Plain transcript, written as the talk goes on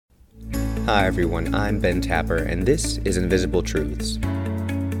Hi everyone, I'm Ben Tapper, and this is Invisible Truths.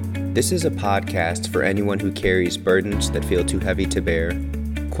 This is a podcast for anyone who carries burdens that feel too heavy to bear,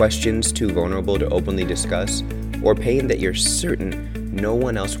 questions too vulnerable to openly discuss, or pain that you're certain no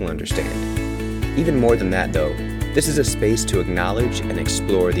one else will understand. Even more than that, though, this is a space to acknowledge and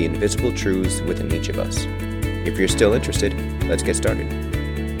explore the invisible truths within each of us. If you're still interested, let's get started.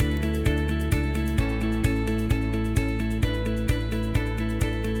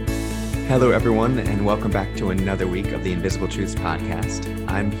 Hello, everyone, and welcome back to another week of the Invisible Truths podcast.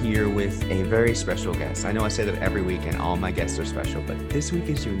 I'm here with a very special guest. I know I say that every week, and all my guests are special, but this week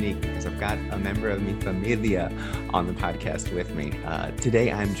is unique because I've got a member of mi familia on the podcast with me.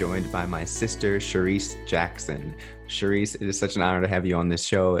 Today, I'm joined by my sister, Cherise Jackson. Cherise, it is such an honor to have you on this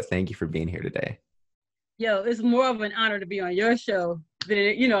show. Thank you for being here today. Yo, it's more of an honor to be on your show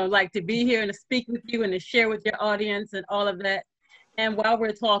than, like to be here and to speak with you and to share with your audience and all of that. And while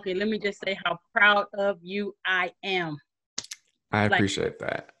we're talking, let me just say how proud of you I am. I appreciate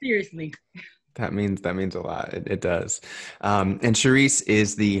that. Seriously. That means a lot. It does. And Cherise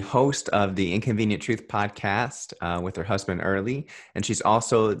is the host of the Inconvenient Truth podcast with her husband, Early. And she's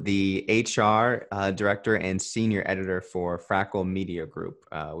also the HR director and senior editor for Frackle Media Group,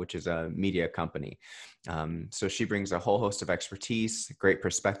 which is a media company. So she brings a whole host of expertise, great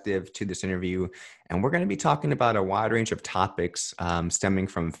perspective to this interview. And we're going to be talking about a wide range of topics stemming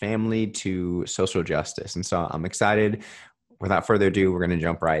from family to social justice. And so I'm excited. Without further ado, we're going to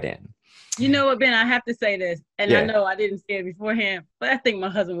jump right in. You know what, Ben, I have to say this, and I know I didn't say it beforehand, but I think my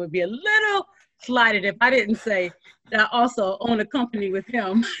husband would be a little slighted if I didn't say that I also own a company with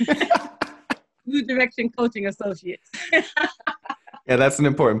him, New Direction Coaching Associates. Yeah, that's an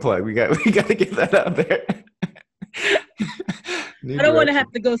important plug. We got to get that out there. I don't want to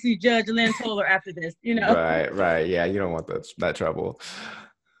have to go see Judge Lynn Toler after this, Right. Yeah, you don't want that trouble.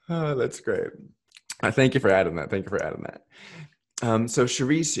 Oh, that's great. Thank you for adding that. So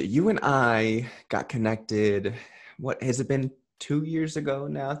Cherise, you and I got connected, what has it been, 2 years ago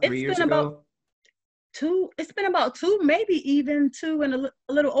now? 3 years ago? It's been about two, maybe even two and a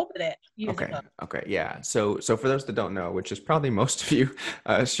little over that years ago. Okay, yeah. So for those that don't know, which is probably most of you,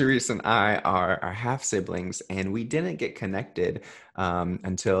 Cherise and I are half siblings, and we didn't get connected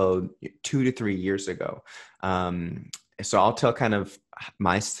until 2 to 3 years ago. So I'll tell kind of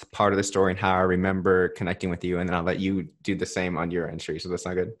my part of the story and how I remember connecting with you, and then I'll let you do the same on your end, Cherise. So that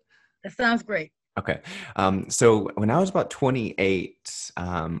sound good? That sounds great. Okay. So when I was about 28,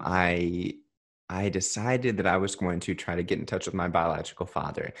 I decided that I was going to try to get in touch with my biological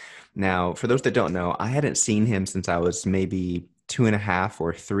father. Now, for those that don't know, I hadn't seen him since I was maybe 2.5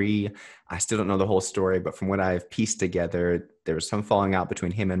 or 3. I still don't know the whole story, but from what I've pieced together, there was some falling out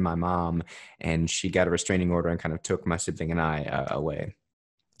between him and my mom, and she got a restraining order and kind of took my sibling and I away.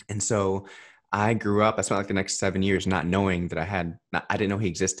 And so I grew up, I spent like the next 7 years not knowing that I didn't know he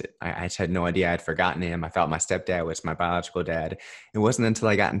existed. I just had no idea. I had forgotten him. I thought my stepdad was my biological dad. It wasn't until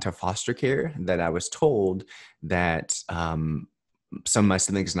I got into foster care that I was told that some of my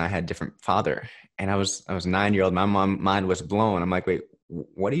siblings and I had different father. And I was a 9-year-old. My mind was blown. I'm like, wait,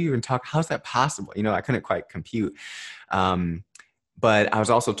 what are you even talking? How's that possible? I couldn't quite compute. But I was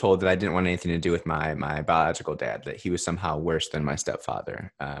also told that I didn't want anything to do with my biological dad, that he was somehow worse than my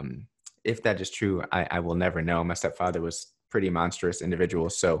stepfather. If that is true, I will never know. My stepfather was pretty monstrous individual,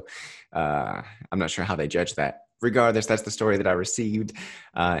 so I'm not sure how they judge that. Regardless, that's the story that I received.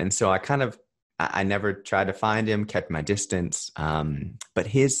 And so I never tried to find him, kept my distance. But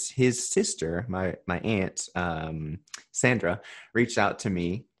his sister, my aunt, Sandra, reached out to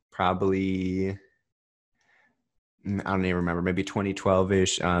me probably, I don't even remember, maybe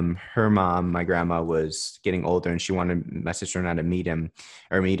 2012-ish. Her mom, my grandma, was getting older, and she wanted my sister and I to meet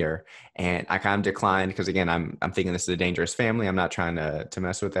her. And I kind of declined because, again, I'm thinking this is a dangerous family. I'm not trying to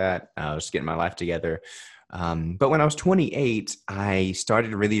mess with that. I was getting my life together. But when I was 28, I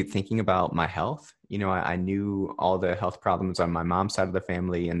started really thinking about my health. I knew all the health problems on my mom's side of the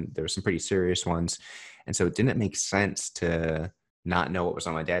family, and there were some pretty serious ones. And so it didn't make sense to not know what was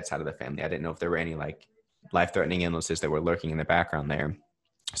on my dad's side of the family. I didn't know if there were any life-threatening illnesses that were lurking in the background there.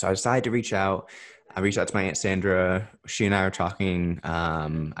 So I decided to reach out. I reached out to my Aunt Sandra. She and I were talking.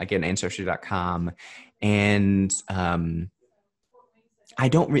 I get an Ancestry.com. And this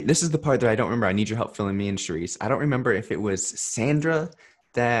is the part that I don't remember. I need your help filling me in, Cherise. I don't remember if it was Sandra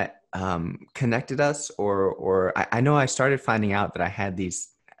that connected us, or I know I started finding out that I had these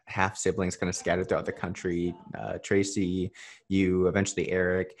half siblings kind of scattered throughout the country. Tracy, you, eventually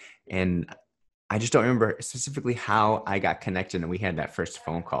Eric. And I just don't remember specifically how I got connected and we had that first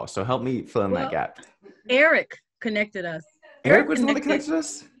phone call. So help me fill in that gap. Eric connected us. Eric was the one that connected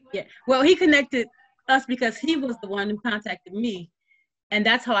us? Yeah. Well, he connected us because he was the one who contacted me. And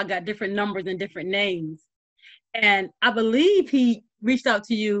that's how I got different numbers and different names. And I believe he reached out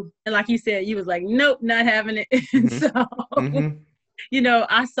to you. And like you said, you was like, nope, not having it. And Mm-hmm. so, Mm-hmm.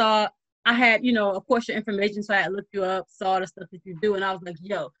 I had, of course, your information. So I had looked you up, saw the stuff that you do. And I was like,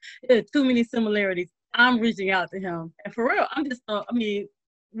 yo, there are too many similarities. I'm reaching out to him. And for real, I'm just,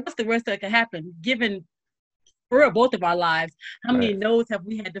 what's the worst that could happen? Given, for real, both of our lives, how many Right. no's have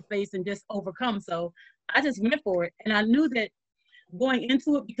we had to face and just overcome? So I just went for it. And I knew that going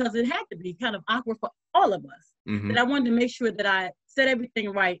into it, because it had to be kind of awkward for all of us, Mm-hmm. that I wanted to make sure that I said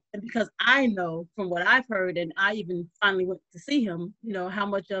everything right. And because I know from what I've heard, and I even finally went to see him, how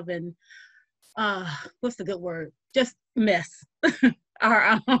much of an, what's the good word? Just mess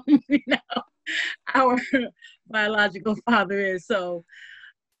our, our biological father is. So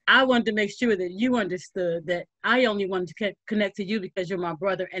I wanted to make sure that you understood that I only wanted to connect to you because you're my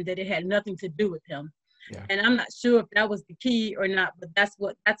brother, and that it had nothing to do with him. Yeah. And I'm not sure if that was the key or not, but that's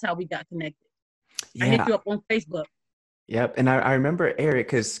how we got connected. I hit Yeah. you up on Facebook. Yep. And I remember Eric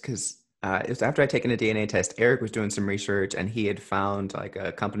because it was after I'd taken a DNA test. Eric was doing some research and he had found like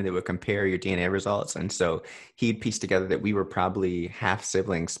a company that would compare your DNA results. And so he'd pieced together that we were probably half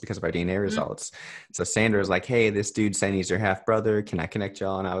siblings because of our DNA results. So Sandra was like, hey, this dude's saying he's your half brother. Can I connect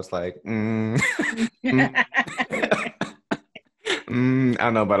y'all? And I was like, mm, I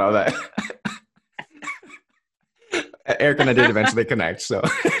don't know about all that. Eric and I did eventually connect. So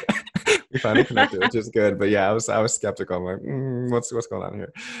we finally connected, which is good. But yeah, I was skeptical. I'm like, what's going on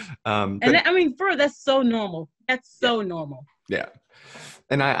here? That's so normal. That's Yeah, so normal. yeah.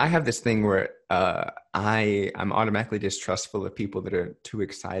 And I have this thing where I'm automatically distrustful of people that are too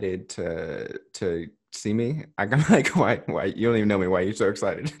excited to see me. I'm like, why you don't even know me? Why are you so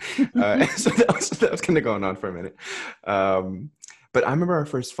excited? So that was kind of going on for a minute. But I remember our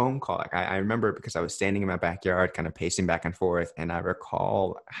first phone call. Like I remember because I was standing in my backyard, kind of pacing back and forth, and I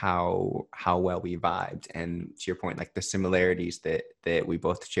recall how well we vibed. And to your point, like the similarities that we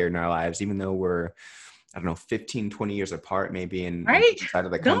both shared in our lives, even though we're, I don't know, 15, 20 years apart, maybe in Right? different side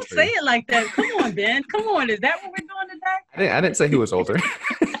of the Don't say country. it like that. Come on, Ben. Come on. Is that what we're doing I didn't say who was older.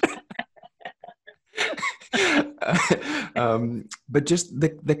 But just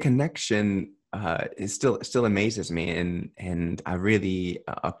the connection is still amazes me, and I really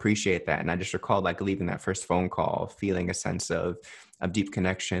appreciate that. And I just recall like leaving that first phone call, feeling a sense of deep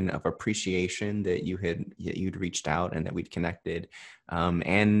connection, of appreciation that you'd reached out and that we'd connected,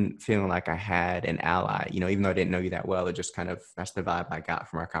 and feeling like I had an ally. Even though I didn't know you that well, it just kind of, that's the vibe I got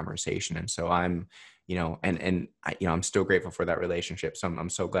from our conversation. And so I'm, I'm still grateful for that relationship. So I'm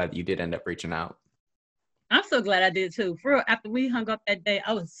so glad that you did end up reaching out. I'm so glad I did too. For real, after we hung up that day,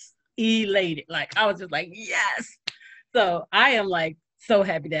 I was elated. Like I was just like, yes. So I am like so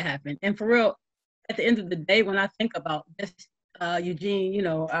happy that happened. And for real, at the end of the day, when I think about this, Eugene,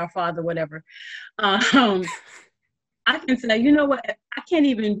 our father, whatever, I can say, you know what? I can't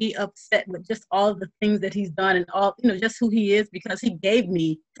even be upset with just all the things that he's done and all, just who he is, because he gave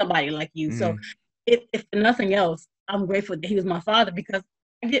me somebody like you. So Mm-hmm. if for nothing else, I'm grateful that he was my father, because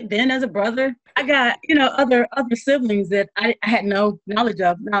I get Ben as a brother. I got, other siblings that I had no knowledge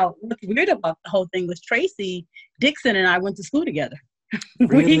of. Now, what's weird about the whole thing was Tracy Dixon and I went to school together. we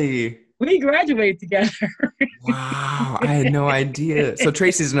Really? we graduated together. Wow, I had no idea. So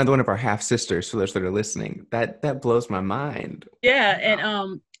Tracy's another one of our half sisters, for those that are listening. That blows my mind. Yeah, and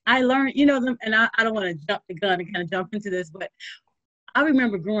Wow. I learned, them, and I don't want to jump the gun and kind of jump into this, but I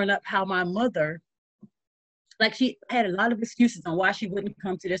remember growing up how my mother, like, she had a lot of excuses on why she wouldn't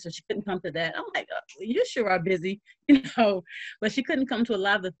come to this or she couldn't come to that. I'm like, you sure are busy, but she couldn't come to a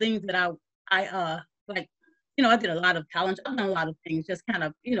lot of the things that I like, I did a lot of talent. I've done a lot of things, just kind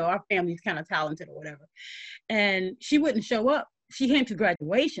of, our family's kind of talented or whatever. And she wouldn't show up. She came to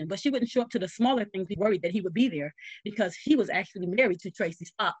graduation, but she wouldn't show up to the smaller things. We worried that he would be there because he was actually married to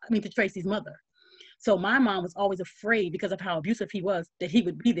Tracy's mother. So my mom was always afraid, because of how abusive he was, that he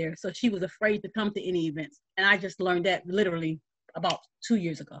would be there. So she was afraid to come to any events. And I just learned that literally about 2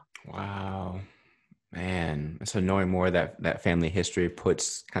 years ago. Wow, man. So knowing more of that family history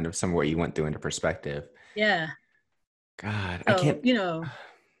puts kind of some of what you went through into perspective. Yeah. God, I So, can't.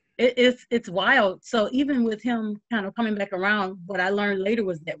 it's wild. So even with him kind of coming back around, what I learned later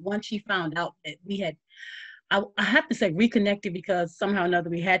was that once she found out that we had, I have to say reconnected, because somehow or another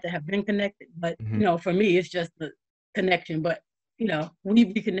we had to have been connected. But, Mhm. for me, it's just the connection. But, when we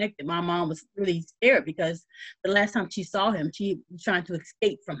reconnected, my mom was really scared because the last time she saw him, she was trying to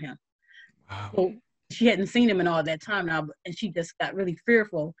escape from him. Wow. So she hadn't seen him in all that time now, and she just got really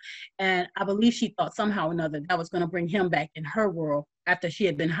fearful. And I believe she thought somehow or another that was going to bring him back in her world after she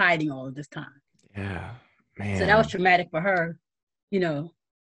had been hiding all of this time. Yeah, So that was man. traumatic for her, you know,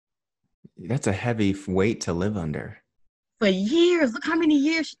 That's a heavy weight to live under. for years. Look how many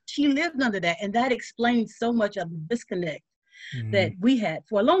years she lived under that. And that explains so much of the disconnect that Mhm. we had.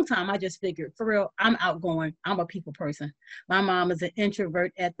 For a long time, I just figured, for real, I'm outgoing. I'm a people person. My mom is an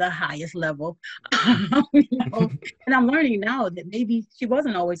introvert at the highest level. You know? And I'm learning now that maybe she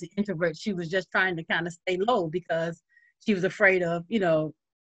wasn't always an introvert. She was just trying to kind of stay low because she was afraid of, you know,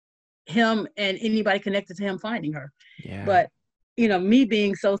 him and anybody connected to him finding her. Yeah, But, you know, me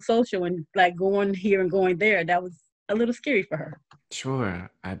being so social and like going here and going there, that was a little scary for her. sure.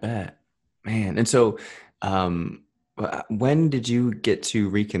 I bet. Man. And so, when did you get to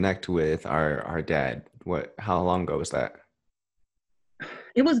reconnect with our dad? How long ago was that?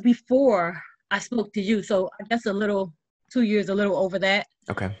 It was before I spoke to you. So I guess 2 years, a little over that.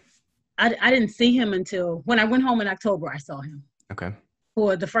 Okay. I didn't see him until when I went home in October, I saw him Okay.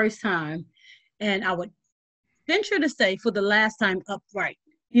 for the first time. And I would venture to say for the last time upright,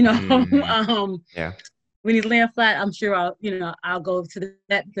 you know, Mm, yeah. when he's laying flat, I'm sure I'll go to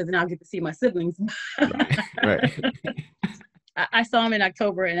that because then I'll get to see my siblings. Right. Right. I saw him in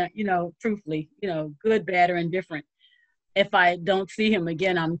October and, truthfully, good, bad, or indifferent. If I don't see him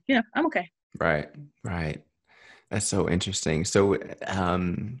again, I'm okay. Right. Right. That's so interesting. So,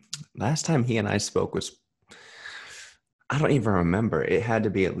 last time he and I spoke was, I don't even remember. It had to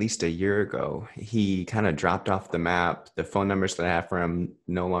be at least a year ago. He kind of dropped off the map. The phone numbers that I have for him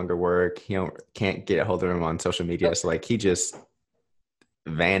no longer work. Can't get a hold of him on social media. So like he just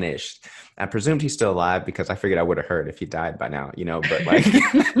vanished. I presumed he's still alive because I figured I would have heard if he died by now, but like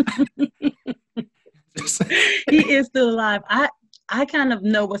just- He is still alive. I kind of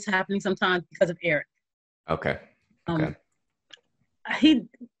know what's happening sometimes because of Eric. okay. Um, Okay.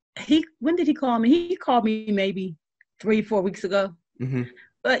 he when did he call me? He called me maybe 3-4 weeks ago. Hmm.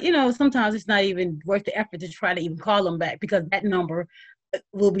 But sometimes it's not even worth the effort to try to even call him back because that number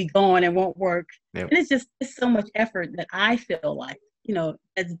will be gone and won't work. Yep. And it's so much effort that I feel like,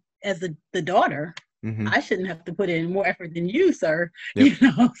 as the daughter, Hmm. I shouldn't have to put in more effort than you, sir. Yep.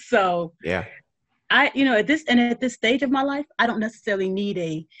 So Yeah. at this stage of my life, I don't necessarily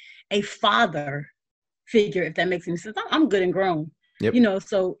need a father figure, if that makes any sense. I'm good and grown. Yep.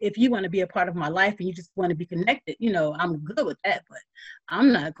 So if you want to be a part of my life and you just want to be connected, I'm good with that. But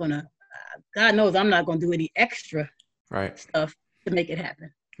I'm not gonna. God knows I'm not gonna do any extra Right. stuff to make it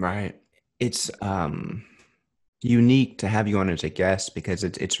happen. Right. It's unique to have you on as a guest because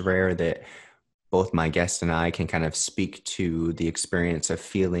it's rare that both my guest and I can kind of speak to the experience of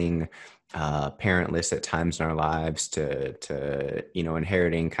feeling parentless at times in our lives, to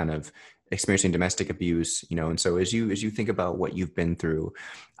inheriting kind of experiencing domestic abuse, and so as you think about what you've been through,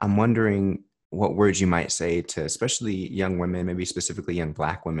 I'm wondering what words you might say to especially young women, maybe specifically young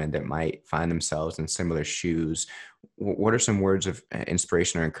Black women that might find themselves in similar shoes. What are some words of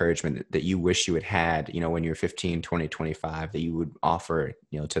inspiration or encouragement that you wish you had, when you're 15, 20, 25, that you would offer,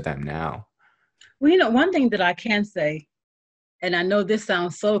 to them now? Well, one thing that I can say, and I know this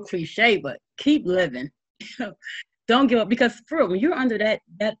sounds so cliche, but keep living. Don't give up, because for real, when you're under that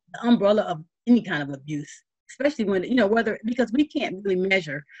umbrella of any kind of abuse, especially when whether, because we can't really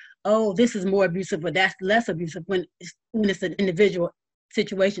measure, oh, this is more abusive or that's less abusive when it's an individual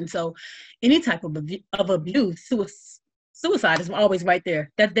situation. So any type of abuse, suicide is always right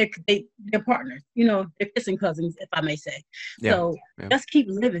there. That they're partners, they're kissing cousins, if I may say. Yeah. So Yeah. just keep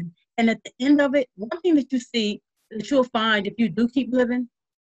living. And at the end of it, one thing that you see that you'll find if you do keep living,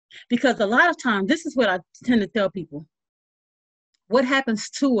 because a lot of times, this is what I tend to tell people. What happens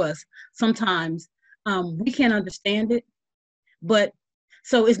to us sometimes, we can't understand it, but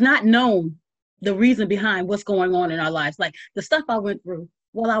so it's not known the reason behind what's going on in our lives. Like the stuff I went through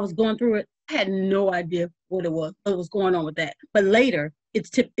while I was going through it, I had no idea what was going on with that. But later, it's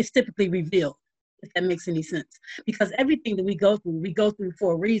typically revealed, if that makes any sense. Because everything that we go through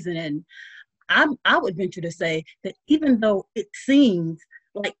for a reason. And I would venture to say that even though it seems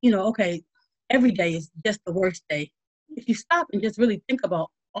like, okay, every day is just the worst day, if you stop and just really think about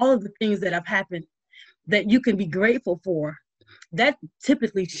all of the things that have happened that you can be grateful for, that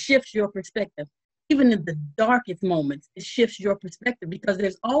typically shifts your perspective. Even in the darkest moments, it shifts your perspective because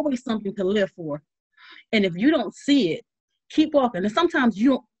there's always something to live for. And if you don't see it, keep walking. And sometimes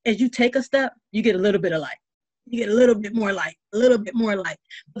as you take a step, you get a little bit of light. You get a little bit more light, a little bit more light.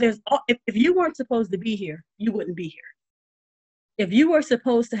 But if you weren't supposed to be here, you wouldn't be here. If you were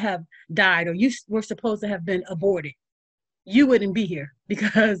supposed to have died or you were supposed to have been aborted, you wouldn't be here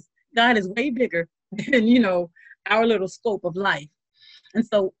because God is way bigger than, our little scope of life. And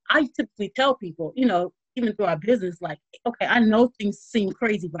so I typically tell people, even through our business, like, okay, I know things seem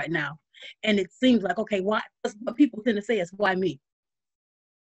crazy right now. And it seems like, okay, why? What people tend to say is, why me?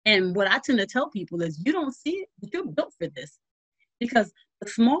 And what I tend to tell people is, you don't see it, but you're built for this. Because the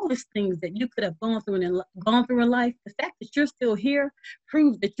smallest things that you could have gone through in life, the fact that you're still here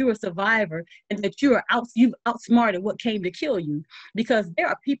proves that you're a survivor and that you've outsmarted what came to kill you. Because there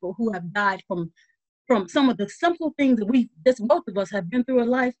are people who have died from some of the simple things that both of us have been through in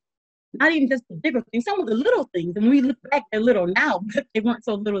life. Not even just the bigger things, some of the little things. And we look back, they're little now, but they weren't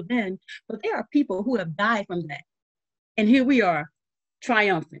so little then. But there are people who have died from that. And here we are,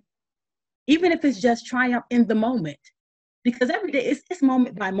 triumphant. Even if it's just triumph in the moment. Because every day it's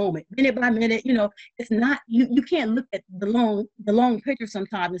moment by moment, minute by minute. It's not, you can't look at the long picture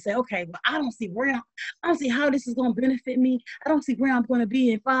sometimes and say, okay, well, I don't see how this is going to benefit me. I don't see where I'm going to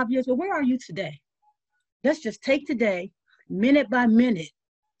be in 5 years. Well, where are you today? Let's just take today, minute by minute,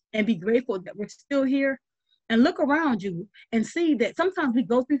 and be grateful that we're still here, and look around you and see that sometimes we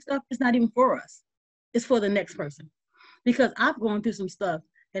go through stuff, it's not even for us. It's for the next person. Because I've gone through some stuff,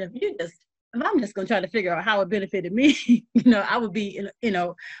 and if I'm just going to try to figure out how it benefited me, I would be in,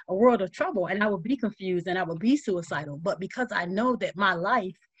 a world of trouble, and I would be confused, and I would be suicidal. But because I know that my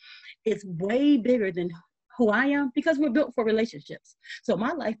life is way bigger than who I am, because we're built for relationships. So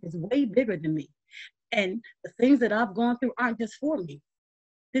my life is way bigger than me. And the things that I've gone through aren't just for me.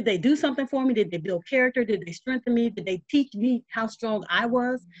 Did they do something for me? Did they build character? Did they strengthen me? Did they teach me how strong I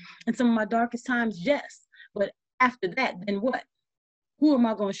was in some of my darkest times? Yes. But after that, then what? Who am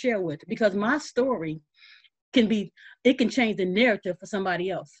I going to share with? Because my story can change the narrative for somebody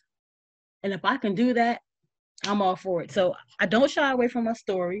else. And if I can do that, I'm all for it. So I don't shy away from my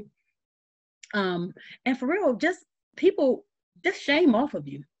story. And for real, just people, just shame off of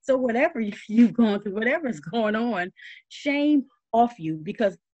you. So whatever you've gone through, whatever is going on, shame off you,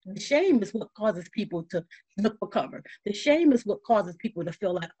 because the shame is what causes people to look for cover. The shame is what causes people to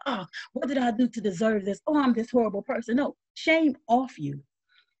feel like, oh, what did I do to deserve this? Oh, I'm this horrible person. No, shame off you.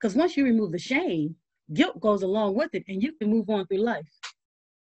 Because once you remove the shame, guilt goes along with it, and you can move on through life.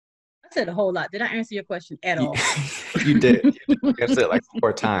 I said a whole lot. Did I answer your question at all? You did. I said it like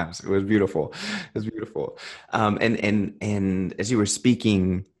 4 times. It was beautiful. It was beautiful. And as you were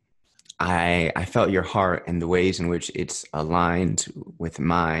speaking, I felt your heart and the ways in which it's aligned with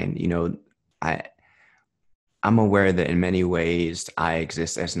mine. I'm aware that in many ways I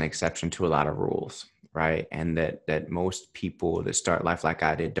exist as an exception to a lot of rules, right? And that most people that start life like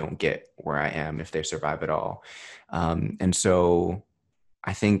I did don't get where I am if they survive at all. And so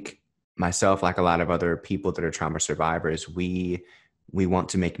I think myself, like a lot of other people that are trauma survivors, we want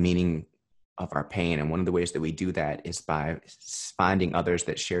to make meaning of our pain. And one of the ways that we do that is by finding others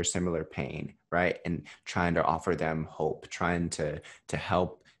that share similar pain, right? And trying to offer them hope, trying to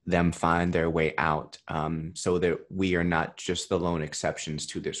help them find their way out, so that we are not just the lone exceptions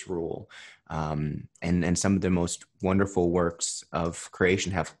to this rule. And some of the most wonderful works of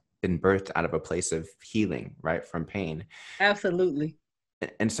creation have been birthed out of a place of healing, right? From pain. Absolutely.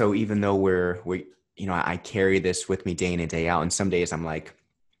 And so even though I carry this with me day in and day out, and some days I'm like,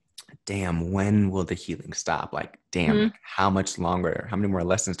 damn, when will the healing stop? Like, damn, like, how much longer, how many more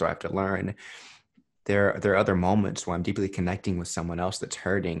lessons do I have to learn? There are other moments where I'm deeply connecting with someone else that's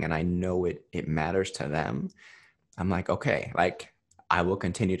hurting, and I know it matters to them. I'm like, okay, like, I will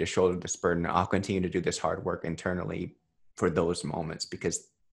continue to shoulder this burden. I'll continue to do this hard work internally for those moments because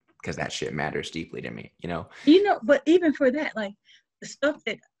that shit matters deeply to me, But even for that, like the stuff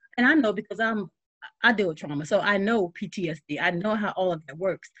that, and I know because I deal with trauma, so I know PTSD. I know how all of that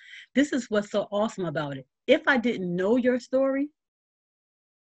works. This is what's so awesome about it. If I didn't know your story,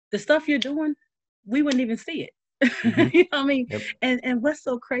 the stuff you're doing, we wouldn't even see it. Mm-hmm. You know what I mean? Yep. And what's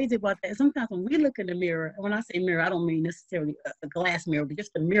so crazy about that, sometimes when we look in the mirror, and when I say mirror, I don't mean necessarily a glass mirror, but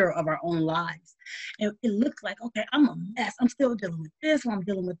just the mirror of our own lives. And it looks like, okay, I'm a mess. I'm still dealing with this, or I'm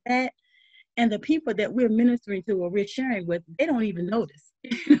dealing with that. And the people that we're ministering to or we're sharing with, they don't even notice,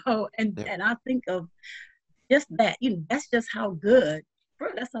 and I think of just that, that's just how good,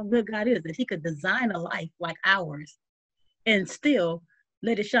 that's how good God is, that he could design a life like ours and still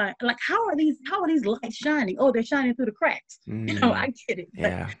let it shine. Like, how are these lights shining? Oh, they're shining through the cracks. I get it.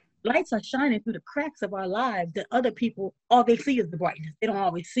 Yeah. But lights are shining through the cracks of our lives that other people, all they see is the brightness. They don't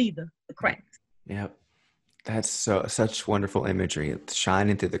always see the cracks. Yep. That's such wonderful imagery. It's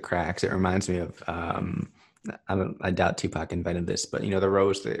shining through the cracks. It reminds me of, I doubt Tupac invented this, but the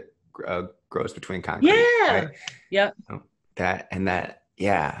rose that grows between concrete. Yeah. Right? Yep.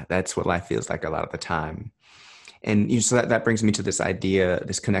 That's what life feels like a lot of the time. And so that brings me to this idea,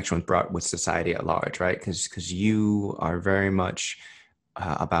 this connection with society at large, right? Because you are very much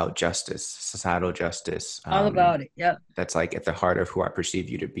about justice, societal justice. All about it. Yep. That's like at the heart of who I perceive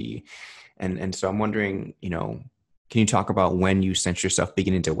you to be. And so I'm wondering, can you talk about when you sense yourself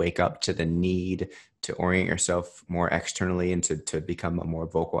beginning to wake up to the need to orient yourself more externally and to become a more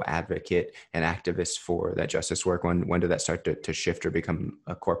vocal advocate and activist for that justice work? When did that start to shift or become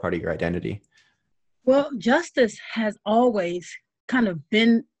a core part of your identity? Well, justice has always kind of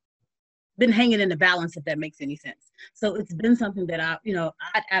been hanging in the balance, if that makes any sense. So it's been something that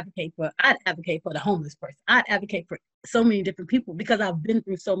I'd advocate for. I'd advocate for the homeless person. I'd advocate for so many different people because I've been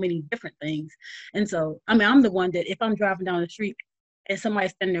through so many different things. And so, I mean, I'm the one that if I'm driving down the street and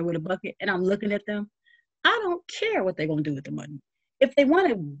somebody's standing there with a bucket and I'm looking at them, I don't care what they're going to do with the money. If they want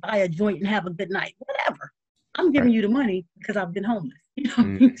to buy a joint and have a good night, whatever. I'm giving you the money because I've been homeless.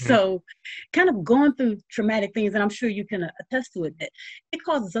 Mm-hmm. So kind of going through traumatic things, and I'm sure you can attest to it, that it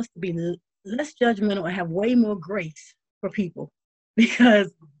causes us to be less judgmental and have way more grace for people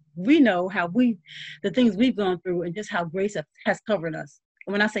because we know the things we've gone through and just how grace has covered us.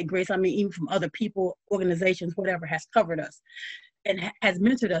 And when I say grace, I mean even from other people, organizations, whatever, has covered us and has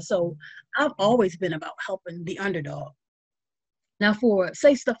mentored us. So I've always been about helping the underdog. Now for,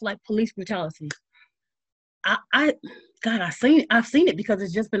 say, stuff like police brutality, I've seen it because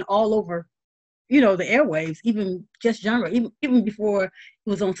it's just been all over, the airwaves, even just genre, even before it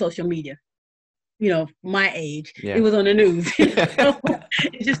was on social media. My age, yeah. It was on the news. So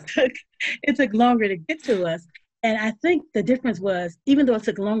it took longer to get to us. And I think the difference was, even though it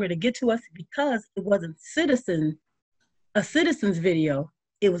took longer to get to us, because it wasn't a citizen's video,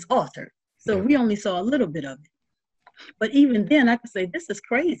 it was authored. So we only saw a little bit of it. But even then, I could say, this is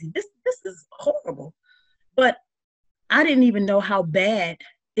crazy. This is horrible. But I didn't even know how bad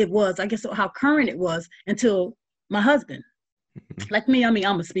it was, I guess, how current it was until my husband. Like me, I mean,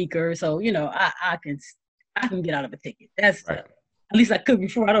 I'm a speaker, so, I can get out of a ticket. That's right. At least I could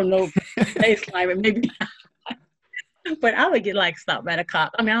before. I don't know today's climate, maybe. But I would get stopped by the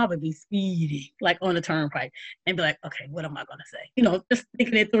cop. I mean, I would be speeding on the turnpike and be like, okay, what am I going to say? Just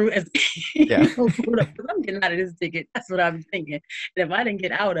thinking it through as, I'm getting out of this ticket. That's what I was thinking. And if I didn't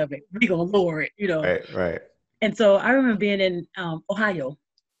get out of it, we're going to lower it, Right. And so I remember being in Ohio.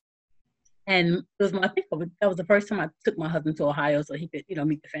 And it was that was the first time I took my husband to Ohio so he could,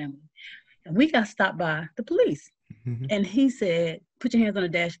 meet the family. And we got stopped by the police. Mm-hmm. And he said, put your hands on the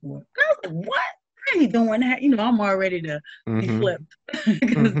dashboard. And I was like, what? I ain't doing that. I'm all ready to be flipped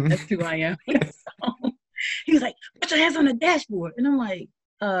because that's who I am. So he was like, put your hands on the dashboard. And I'm like,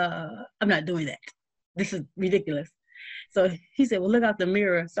 I'm not doing that. This is ridiculous. So he said, well, look out the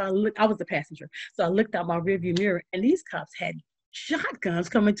mirror. So I was the passenger. So I looked out my rearview mirror and these cops had shotguns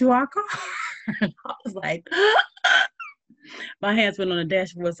coming to our car. And I was like, my hands went on the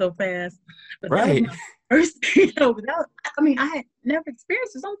dashboard so fast. But that was my first, I had never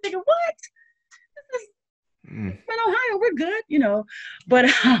experienced this. I'm thinking, what? In Ohio, we're good, But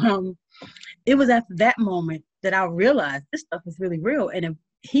it was after that moment that I realized this stuff is really real. And if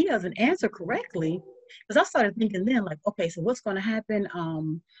he doesn't answer correctly, because I started thinking then, okay, so what's going to happen?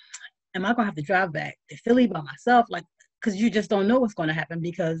 Am I going to have to drive back to Philly by myself? Because you just don't know what's going to happen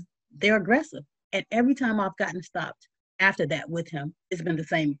because they're aggressive. And every time I've gotten stopped after that with him, it's been the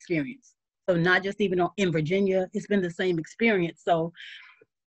same experience. So not just even in Virginia, it's been the same experience. So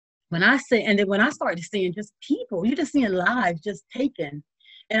when I started seeing just people, you're just seeing lives just taken.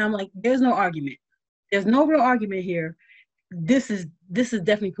 And I'm like, there's no argument. There's no real argument here. This is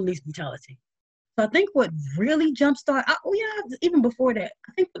definitely police brutality. So I think what really jumpstarted, even before that,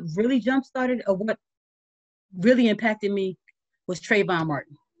 I think what really jumpstarted or what really impacted me was Trayvon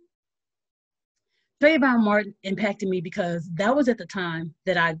Martin. Trayvon Martin impacted me because that was at the time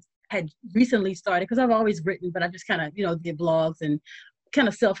that I had recently started, because I've always written, but I just kind of, did blogs and kind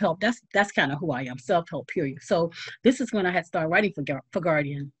of self-help. That's kind of who I am, self-help, period. So this is when I had started writing for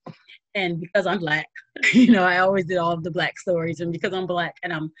Guardian. And because I'm Black, I always did all of the Black stories. And because I'm Black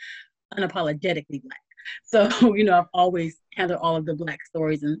and I'm unapologetically Black. So, I've always handled all of the Black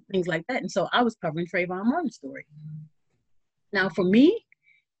stories and things like that. And so I was covering Trayvon Martin's story. Now, for me,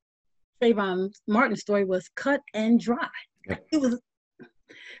 Trayvon Martin's story was cut and dry. Yep. It was.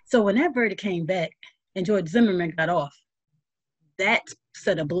 So when that verdict came back and George Zimmerman got off, that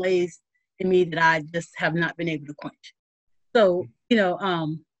set a blaze in me that I just have not been able to quench. So, I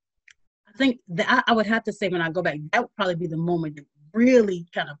think that I would have to say when I go back, that would probably be the moment that really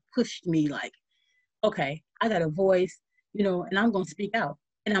kind of pushed me okay, I got a voice, and I'm going to speak out.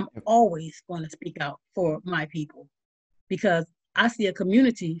 And I'm always going to speak out for my people because I see a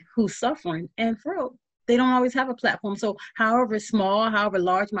community who's suffering. And for real, they don't always have a platform. So however small, however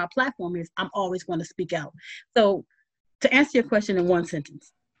large my platform is, I'm always going to speak out. So to answer your question in one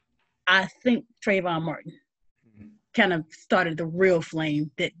sentence, I think Trayvon Martin kind of started the real flame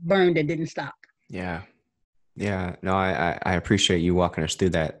that burned and didn't stop. Yeah. Yeah. No, I appreciate you walking us through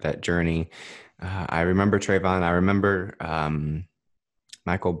that journey. I remember Trayvon. I remember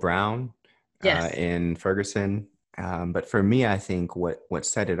Michael Brown Yes. in Ferguson. But for me, I think what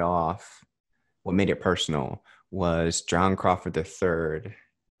set it off, what made it personal, was John Crawford III,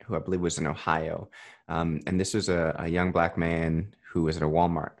 who I believe was in Ohio. And this was a young Black man who was at a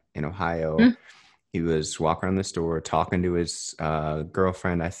Walmart in Ohio. Mm-hmm. He was walking around the store talking to his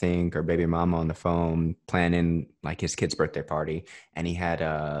girlfriend, I think, or baby mama on the phone, planning like his kid's birthday party. And he had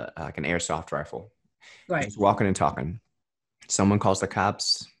like an airsoft rifle. Right. Just walking and talking. Someone calls the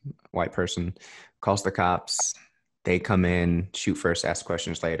cops, white person calls the cops. They come in, shoot first, ask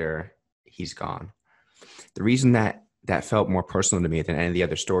questions later. He's gone. The reason that felt more personal to me than any of the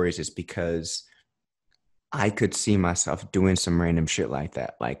other stories is because I could see myself doing some random shit like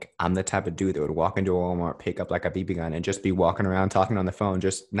that. Like, I'm the type of dude that would walk into a Walmart, pick up like a BB gun, and just be walking around talking on the phone,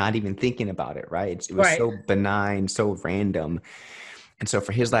 just not even thinking about it, right? It was Right. so benign, so random. And so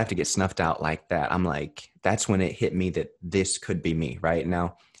for his life to get snuffed out like that, I'm like, that's when it hit me that this could be me, right?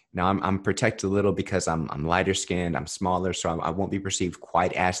 Now I'm protected a little because I'm lighter skinned, I'm smaller, so I won't be perceived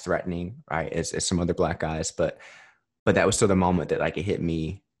quite as threatening, right, as some other Black guys. But that was still the moment that like it hit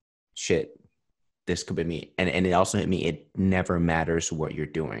me, shit, this could be me. And it also hit me, it never matters what you're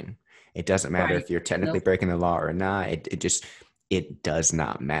doing. It doesn't matter Right. if you're technically Nope. breaking the law or not. It does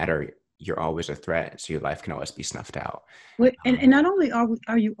not matter. You're always a threat, so your life can always be snuffed out. And not only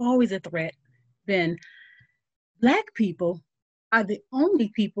are you always a threat, then Black people are the only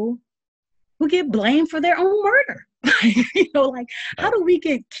people who get blamed for their own murder. Like how Right. do we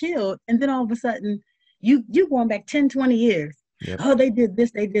get killed and then all of a sudden you going back 10, 20 years. Yep. Oh, they did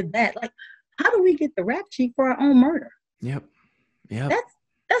this, they did that. Like, how do we get the rap sheet for our own murder? Yep. Yep.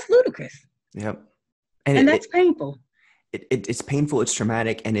 That's ludicrous. Yep. And that's painful. It's painful, it's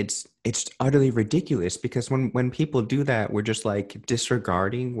traumatic, and it's utterly ridiculous because when people do that, we're just like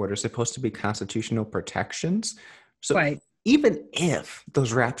disregarding what are supposed to be constitutional protections. So Right. even if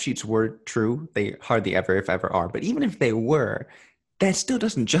those rap sheets were true, they hardly ever, if ever, are, but even if they were, that still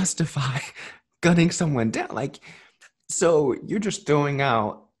doesn't justify gunning someone down. Like, so you're just throwing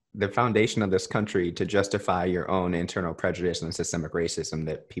out the foundation of this country to justify your own internal prejudice and systemic racism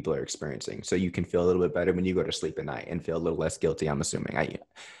that people are experiencing. So you can feel a little bit better when you go to sleep at night and feel a little less guilty, I'm assuming. It makes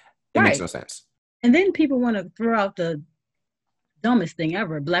Right. no sense. And then people want to throw out the dumbest thing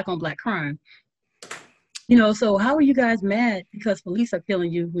ever, Black on Black crime. So how are you guys mad because police are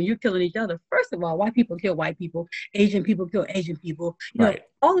killing you when you're killing each other? First of all, white people kill white people, Asian people kill Asian people. Right.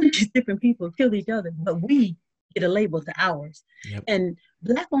 All of these different people kill each other, but we get a label to ours. Yep. And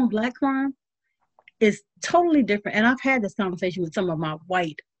Black on Black crime is totally different. And I've had this conversation with some of my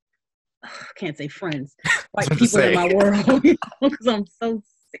white, I can't say friends, white people in my world, because I'm so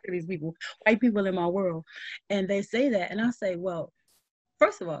sick of these people, white people in my world. And they say that, and I say, well,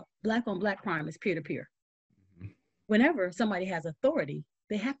 first of all, Black on Black crime is peer to peer. Whenever somebody has authority,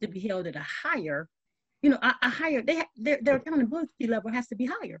 they have to be held at a higher, a higher, their accountability level has to be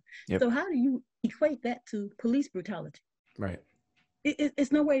higher. Yep. So how do you equate that to police brutality? Right.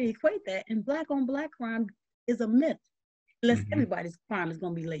 It's no way to equate that. And Black on Black crime is a myth, unless everybody's crime is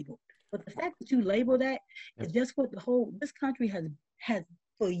going to be labeled. But the fact that you label that is just what this country has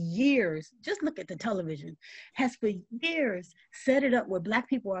for years, just look at the television, has for years set it up where Black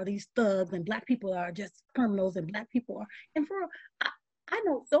people are these thugs and Black people are just criminals and Black people are, and I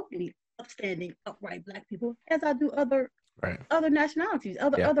know so many upstanding, upright Black people, as I do other nationalities,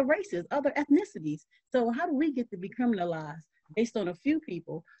 other races, other ethnicities. So how do we get to be criminalized based on a few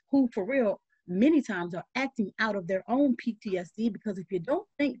people who, for real, many times are acting out of their own PTSD? Because if you don't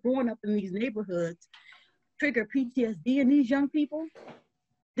think growing up in these neighborhoods trigger PTSD in these young people,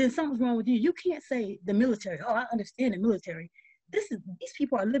 then something's wrong with you. You can't say the military. Oh, I understand the military. These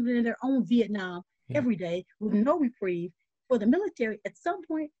people are living in their own Vietnam every day with no reprieve. For the military, at some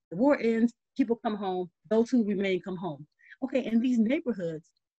point, the war ends, people come home, those who remain come home. Okay, in these neighborhoods,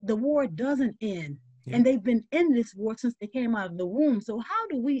 the war doesn't end. Yeah. And they've been in this war since they came out of the womb. So how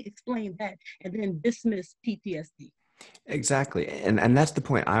do we explain that and then dismiss PTSD? Exactly. And that's the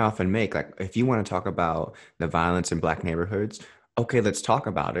point I often make. Like, if you want to talk about the violence in Black neighborhoods, okay, let's talk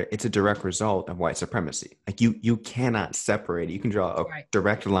about it. It's a direct result of white supremacy. Like you cannot separate it. You can draw a Right.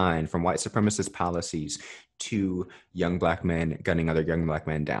 direct line from white supremacist policies to young Black men gunning other young Black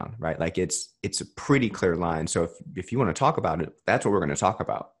men down, right? Like it's a pretty clear line. So if you want to talk about it, that's what we're going to talk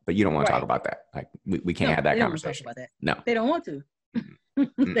about. But you don't want to talk Right. about that. Like we can't No, have that they don't want to talk conversation. about that. No. They don't want to.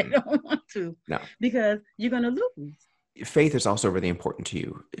 Mm-mm. They Mm-mm. don't want to. No. Because you're gonna lose. Faith is also really important to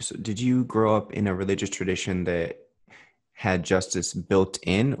you. So did you grow up in a religious tradition that had justice built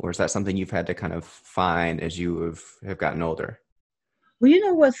in, or is that something you've had to kind of find as you have gotten older? Well, you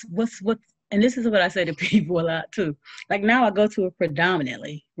know what's and this is what I say to people a lot too. Like now I go to a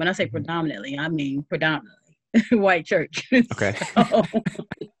predominantly, when I say Mhm. predominantly, I mean predominantly white church. Okay. So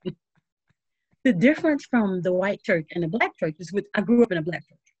the difference from the white church and the Black church is I grew up in a Black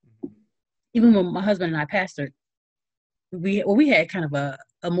church. Even when my husband and I pastored, we had kind of a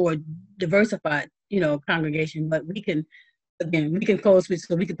more diversified, congregation, but we can code switch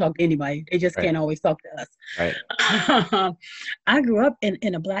so we can talk to anybody. They just Right. can't always talk to us. Right. I grew up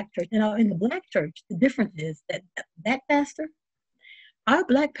in a Black church. In the Black church, the difference is that pastor, our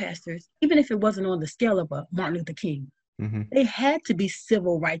Black pastors, even if it wasn't on the scale of a Martin Luther King, Mm-hmm. they had to be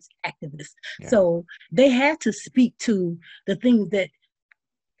civil rights activists. Yeah. So they had to speak to the things that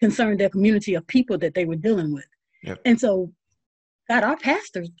concerned their community of people that they were dealing with. Yep. And so, God, our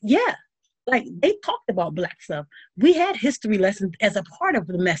pastors, yeah, like they talked about Black stuff. We had history lessons as a part of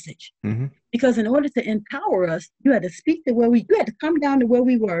the message. Mm-hmm. Because in order to empower us, you had to speak to you had to come down to where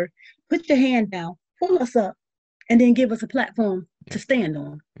we were, put your hand down, pull us up, and then give us a platform to stand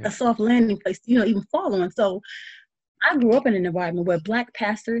on, a soft landing place, even fall on. So I grew up in an environment where Black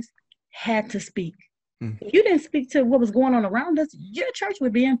pastors had to speak. If you didn't speak to what was going on around us, your church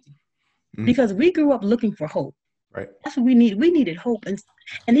would be empty. Because we grew up looking for hope. Right. That's what we need. We needed hope, and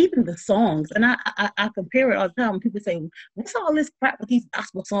even the songs. And I compare it all the time. When people say, "What's all this crap with these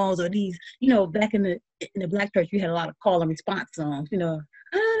gospel songs or these?" Back in the Black church, we had a lot of call and response songs. And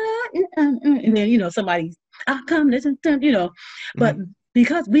then somebody's, "I'll come listen to," But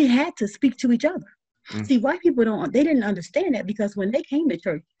because we had to speak to each other. See, white people they didn't understand that, because when they came to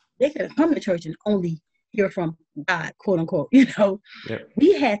church, they could come to church and only hear from God, quote unquote.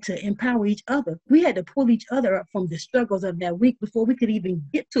 We had to empower each other. We had to pull each other up from the struggles of that week before we could even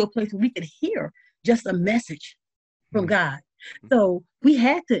get to a place where we could hear just a message from God. So we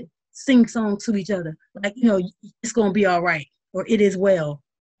had to sing songs to each other, like, it's going to be all right, or it is well.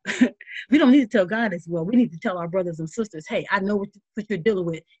 We don't need to tell God it's well. We need to tell our brothers and sisters, hey, I know what you're dealing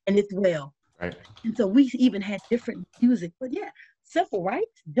with, and it's well. Right. And so we even had different music. But yeah, civil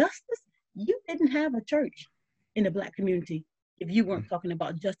rights, justice, you didn't have a church in the Black community if you weren't talking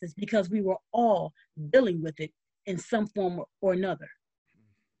about justice, because we were all dealing with it in some form or another.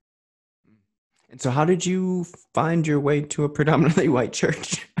 And so how did you find your way to a predominantly white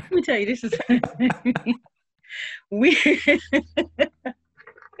church? Let me tell you, this is we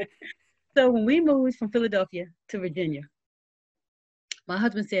so when we moved from Philadelphia to Virginia, my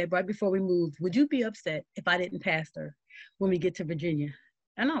husband said right before we moved, would you be upset if I didn't pastor when we get to Virginia?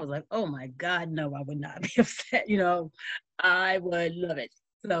 And I was like, oh my God, no, I would not be upset. I would love it.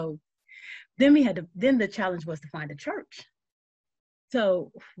 So then then the challenge was to find a church.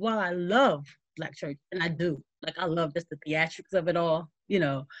 So while I love Black church, and I do, like I love just the theatrics of it all,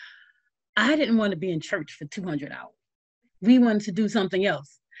 I didn't want to be in church for 200 hours. We wanted to do something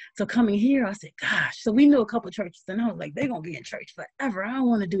else. So coming here, I said, gosh, so we knew a couple of churches, and I was like, they're going to be in church forever. I don't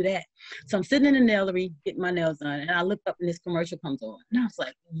want to do that. So I'm sitting in the nailery, getting my nails done, and I look up and this commercial comes on. And I was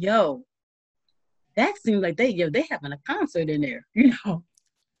like, yo, that seems like they having a concert in there.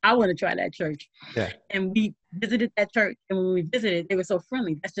 I want to try that church. Yeah. And we visited that church, and when we visited, they were so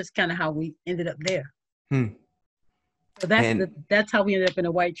friendly. That's just kind of how we ended up there. So that's how we ended up in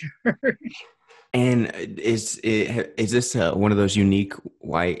a white church. And is this one of those unique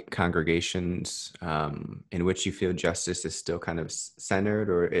white congregations in which you feel justice is still kind of centered,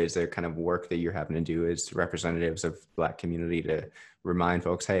 or is there kind of work that you're having to do as representatives of Black community to remind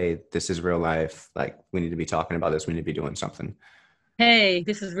folks, hey, this is real life. Like, we need to be talking about this. We need to be doing something. Hey,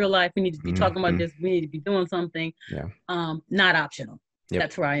 this is real life. We need to be talking about this. We need to be doing something. Yeah. Not optional. Yep.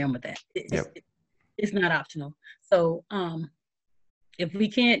 That's where I am with that. It's not optional. So, if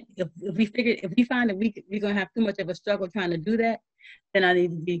we find that we're going to have too much of a struggle trying to do that, then I need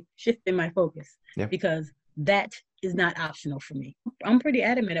to be shifting my focus, because that is not optional for me. I'm pretty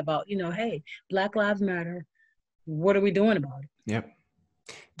adamant about, hey, Black Lives Matter. What are we doing about it? Yep.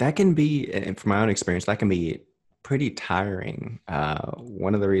 That can be, and from my own experience, that can be pretty tiring.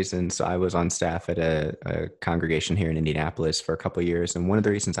 One of the reasons I was on staff at a congregation here in Indianapolis for a couple of years, and one of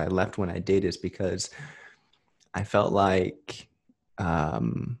the reasons I left when I did is because I felt like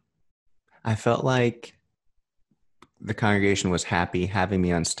I felt like the congregation was happy having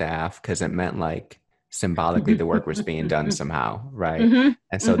me on staff because it meant like symbolically the work was being done somehow, right? Mm-hmm.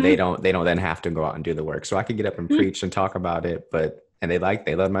 And so Mm-hmm. they don't then have to go out and do the work. So I could get up and Mm-hmm. preach and talk about it, and they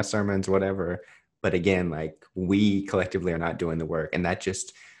love my sermons, whatever. But again, like we collectively are not doing the work, and that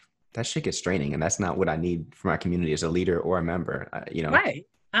shit gets straining, and that's not what I need for my community as a leader or a member. Right.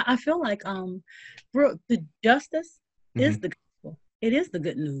 I feel like Brooke, the justice is Mm-hmm. the gospel. It is the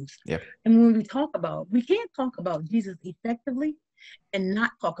good news. Yeah. And when we can't talk about Jesus effectively and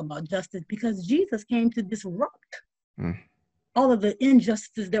not talk about justice, because Jesus came to disrupt Mm. all of the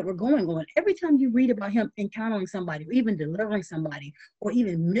injustices that were going on. Every time you read about him encountering somebody, or even delivering somebody, or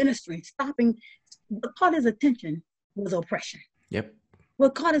even ministering, stopping, what caught his attention was oppression. Yep.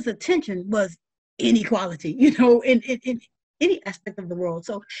 What caught his attention was inequality, in any aspect of the world.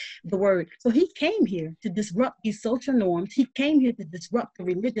 So he came here to disrupt these social norms. He came here to disrupt the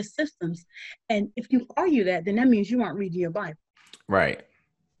religious systems. And if you argue that, then that means you aren't reading your Bible. Right.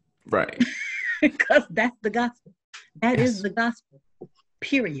 Right. Because that's the gospel. That Yes. is the gospel.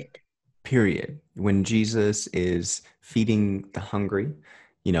 Period. When Jesus is feeding the hungry,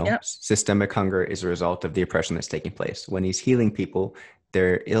 Yep. systemic hunger is a result of the oppression that's taking place. When he's healing people,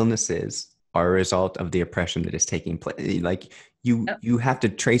 their illnesses are a result of the oppression that is taking place. Like you have to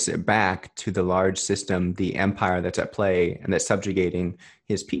trace it back to the large system, the empire that's at play and that's subjugating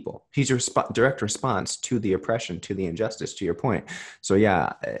his people. He's a direct response to the oppression, to the injustice, to your point. So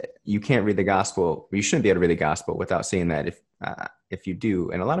yeah, you can't read the gospel. You shouldn't be able to read the gospel without seeing that if you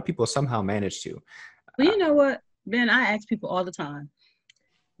do. And a lot of people somehow manage to. Well, you know what, Ben, I ask people all the time,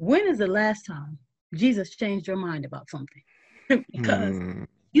 when is the last time Jesus changed your mind about something? Because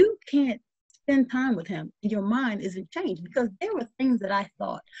you can't spend time with him and your mind isn't changed, because there were things that I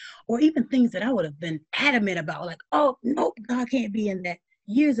thought, or even things that I would have been adamant about, like, oh, nope, God can't be in that,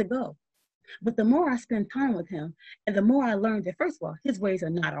 years ago. But the more I spend time with him, and the more I learned that, first of all, his ways are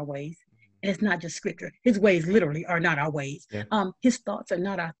not our ways. And it's not just scripture. His ways literally are not our ways. Yeah. His thoughts are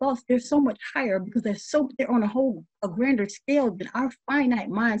not our thoughts. They're so much higher because they're on a grander scale than our finite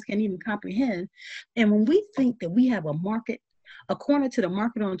minds can even comprehend. And when we think that we have a corner to the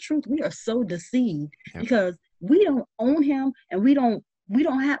market on truth, we are so deceived. Yep. Because we don't own him, and we don't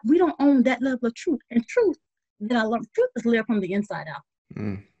own that level of truth. And truth that I love, truth is lived from the inside out.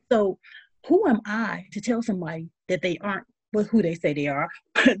 Mm. So who am I to tell somebody that they aren't who they say they are,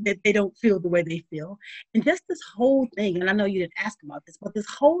 that they don't feel the way they feel? And just this whole thing, and I know you didn't ask about this, but this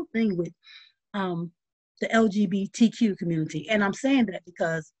whole thing with the LGBTQ community. And I'm saying that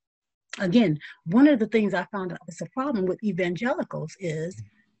because, again, one of the things I found out is a problem with evangelicals is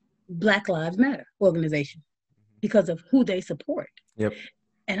Black Lives Matter organization, because of who they support. Yep.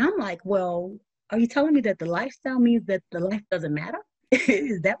 And I'm like, well, are you telling me that the lifestyle means that the life doesn't matter?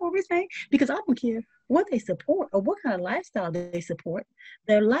 Is that what we're saying? Because I don't care what they support or what kind of lifestyle they support,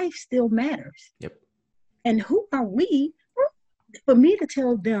 their life still matters. Yep. And who are we for me to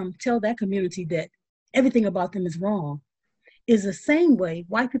tell that community that everything about them is wrong, is the same way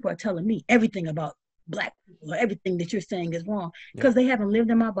white people are telling me everything about Black people, or everything that you're saying is wrong, because they haven't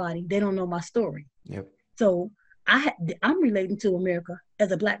lived in my body. They don't know my story. Yep. So I'm relating to America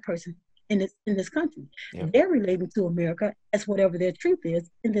as a Black person in this country. Yep. They're relating to America as whatever their truth is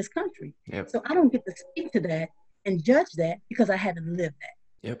in this country. Yep. So I don't get to speak to that and judge that because I haven't lived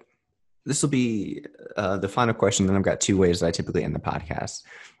that. Yep. This will be the final question. Then I've got two ways that I typically end the podcast.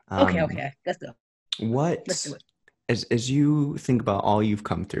 Okay. Let's go. Let's do it. As you think about all you've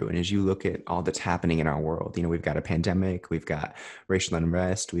come through, and as you look at all that's happening in our world, we've got a pandemic, we've got racial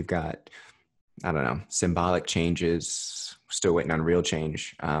unrest, we've got, I don't know, symbolic changes, still waiting on real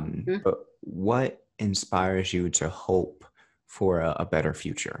change. But what inspires you to hope for a better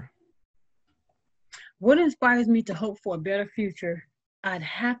future? What inspires me to hope for a better future, I'd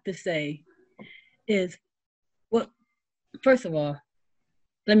have to say, is, well, first of all,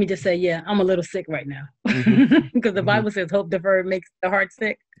 let me just say, yeah, I'm a little sick right now, because the Bible says hope deferred makes the heart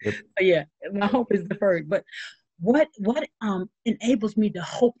sick. Yep. So yeah, my hope is deferred. But what enables me to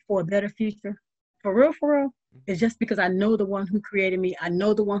hope for a better future, for real, is just because I know the one who created me. I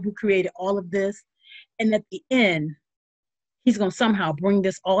know the one who created all of this. And at the end, he's going to somehow bring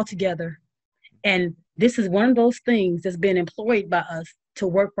this all together. And this is one of those things that's been employed by us to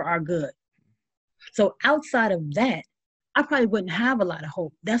work for our good. So outside of that, I probably wouldn't have a lot of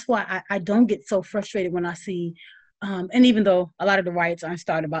hope. That's why I don't get so frustrated when I see, and even though a lot of the riots aren't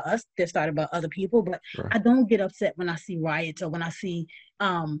started by us, they're started by other people, but sure. I don't get upset when I see riots, or when I see,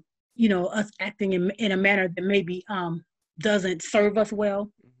 us acting in a manner that maybe doesn't serve us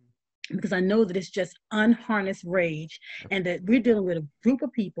well. because I know that it's just unharnessed rage, and that we're dealing with a group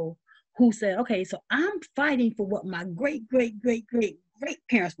of people who said, okay, so I'm fighting for what my great, great, great, great, great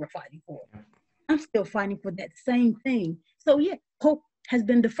parents were fighting for. I'm still fighting for that same thing. So yeah, hope has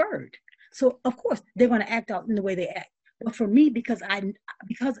been deferred. So of course they're going to act out in the way they act. But for me, because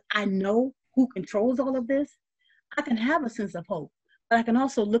I know who controls all of this, I can have a sense of hope. But I can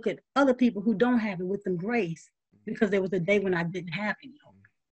also look at other people who don't have it with them grace, because there was a day when I didn't have any hope.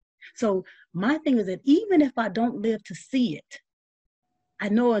 So my thing is that even if I don't live to see it, I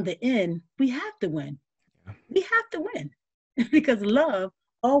know in the end, we have to win. We have to win because love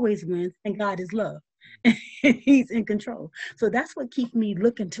always wins, and God is love. And he's in control. So that's what keeps me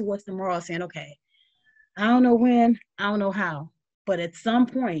looking towards tomorrow, saying, okay, I don't know when, I don't know how, but at some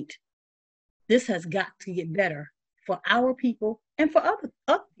point, this has got to get better for our people and for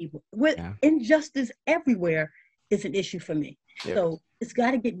other people. With injustice everywhere is an issue for me. Yep. So it's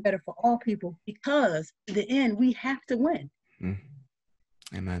got to get better for all people, because in the end, we have to win.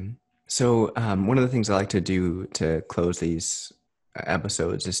 Amen. So one of the things I like to do to close these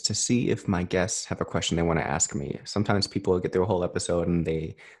episodes is to see if my guests have a question they want to ask me. Sometimes people get through a whole episode and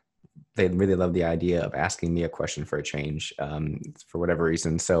they really love the idea of asking me a question for a change, for whatever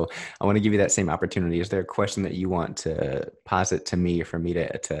reason. So I want to give you that same opportunity. Is there a question that you want to posit to me, or for me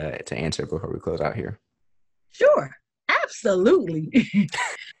to answer before we close out here? Sure. Absolutely.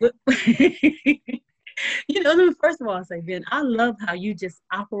 First of all, I'll say, Ben, I love how you just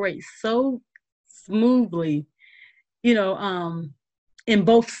operate so smoothly, in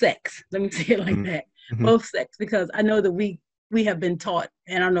both sex. Let me say it like that. Mm-hmm. Both sex, because I know that we have been taught,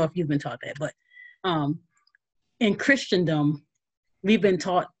 and I don't know if you've been taught that, but in Christendom, we've been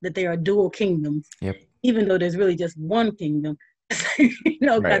taught that there are dual kingdoms, even though there's really just one kingdom.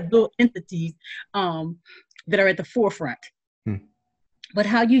 Right. Got dual entities that are at the forefront. But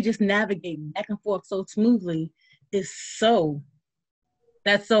how you just navigate back and forth so smoothly is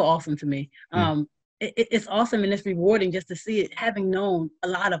that's so awesome to me. It's awesome, and it's rewarding just to see it, having known a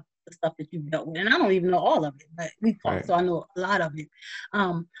lot of the stuff that you've dealt with. And I don't even know all of it, but we talk, right. So I know a lot of it.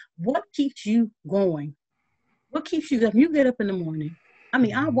 What keeps you going? What keeps you up? You get up in the morning. I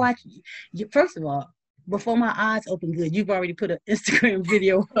mean, I watch you. First of all, before my eyes open good, you've already put an Instagram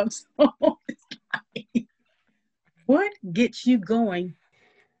video up. So what gets you going?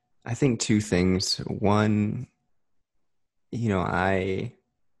 I think two things. One, I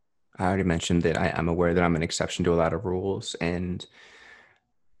already mentioned that I'm aware that I'm an exception to a lot of rules. And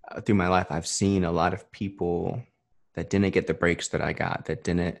through my life, I've seen a lot of people that didn't get the breaks that I got, that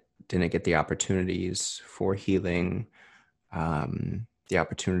didn't get the opportunities for healing, the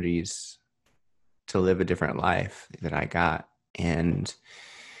opportunities to live a different life that I got. And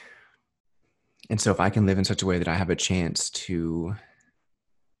so if I can live in such a way that I have a chance to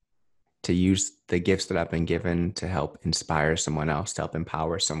use the gifts that I've been given to help inspire someone else, to help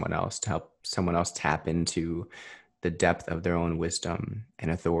empower someone else, to help someone else tap into the depth of their own wisdom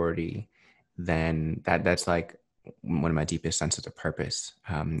and authority, then that's like one of my deepest senses of purpose.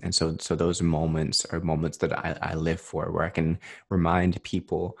 And so those moments are moments that I live for, where I can remind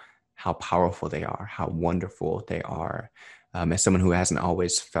people how powerful they are, how wonderful they are. As someone who hasn't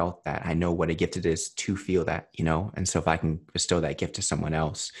always felt that, I know what a gift it is to feel that, and so if I can bestow that gift to someone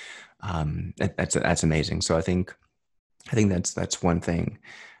else, that's amazing. So I think that's one thing.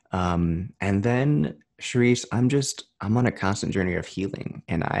 And then Cherise, I'm on a constant journey of healing,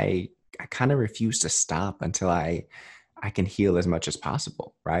 and I kind of refuse to stop until I can heal as much as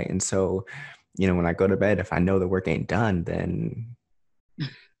possible. Right. And so, when I go to bed, if I know the work ain't done, then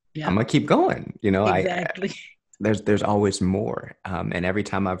I'm gonna keep going, Exactly. There's always more. And every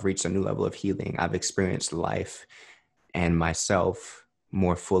time I've reached a new level of healing, I've experienced life and myself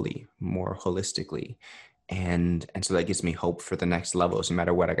more fully, more holistically. And so that gives me hope for the next levels, no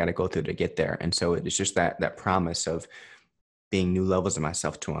matter what I got to go through to get there. And so it's just that promise of being new levels of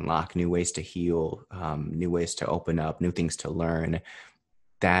myself to unlock, new ways to heal, new ways to open up, new things to learn.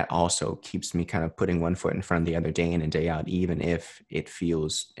 That also keeps me kind of putting one foot in front of the other day in and day out, even if it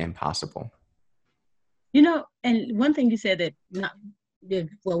feels impossible. And one thing you said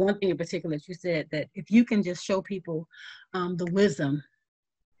one thing in particular that you said, that if you can just show people the wisdom,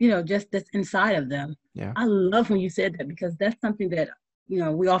 just that's inside of them. Yeah. I love when you said that, because that's something that,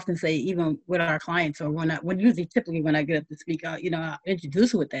 we often say, even with our clients, or typically when I get up to speak, I'll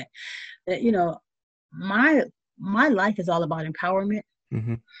introduce with that, my life is all about empowerment.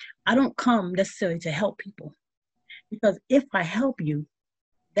 Mm-hmm. I don't come necessarily to help people, because if I help you,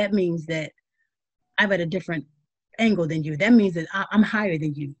 that means that I'm at a different angle than you. That means that I'm higher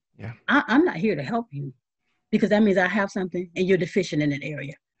than you. Yeah. I'm not here to help you, because that means I have something and you're deficient in an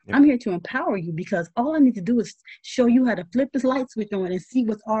area. Yep. I'm here to empower you, because all I need to do is show you how to flip this light switch on and see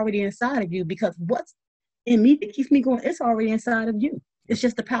what's already inside of you, because what's in me that keeps me going, it's already inside of you. It's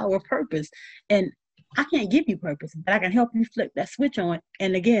just the power of purpose. And I can't give you purpose, but I can help you flip that switch on.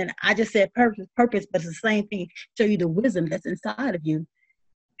 And again, I just said purpose, but it's the same thing. Show you the wisdom that's inside of you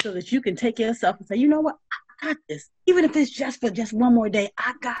so that you can take yourself and say, you know what, I got this. Even if it's just for just one more day,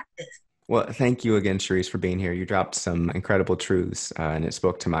 I got this. Well, thank you again, Cherise, for being here. You dropped some incredible truths and it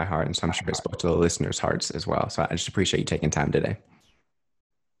spoke to my heart. And so I'm sure it spoke to the listeners' hearts as well. So I just appreciate you taking time today.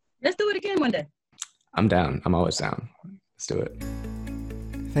 Let's do it again one day. I'm down. I'm always down. Let's do it.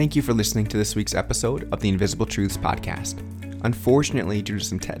 Thank you for listening to this week's episode of the Invisible Truths podcast. Unfortunately, due to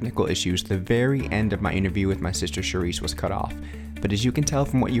some technical issues, the very end of my interview with my sister Cherise was cut off. But as you can tell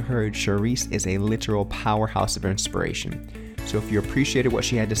from what you heard, Cherise is a literal powerhouse of inspiration. So if you appreciated what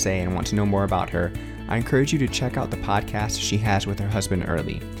she had to say and want to know more about her, I encourage you to check out the podcast she has with her husband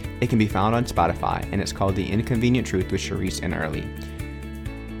Early. It can be found on Spotify, and it's called The Inconvenient Truth with Cherise and Early.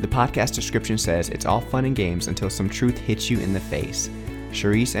 The podcast description says it's all fun and games until some truth hits you in the face.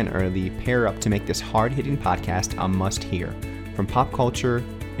 Cherise and Early pair up to make this hard-hitting podcast a must-hear. From pop culture,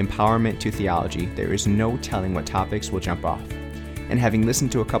 empowerment to theology, there is no telling what topics will jump off. And having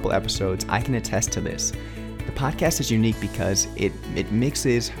listened to a couple episodes, I can attest to this. The podcast is unique because it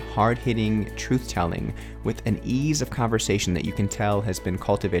mixes hard-hitting truth-telling with an ease of conversation that you can tell has been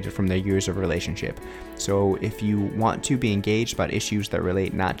cultivated from their years of relationship. So if you want to be engaged about issues that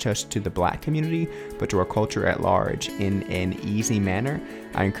relate not just to the Black community, but to our culture at large in an easy manner,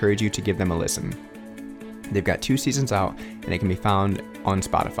 I encourage you to give them a listen. They've got 2 seasons out, and it can be found on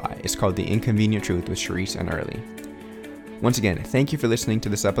Spotify. It's called The Inconvenient Truth with Cherise and Early. Once again, thank you for listening to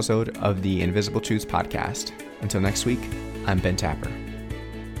this episode of the Invisible Truths podcast. Until next week, I'm Ben Tapper.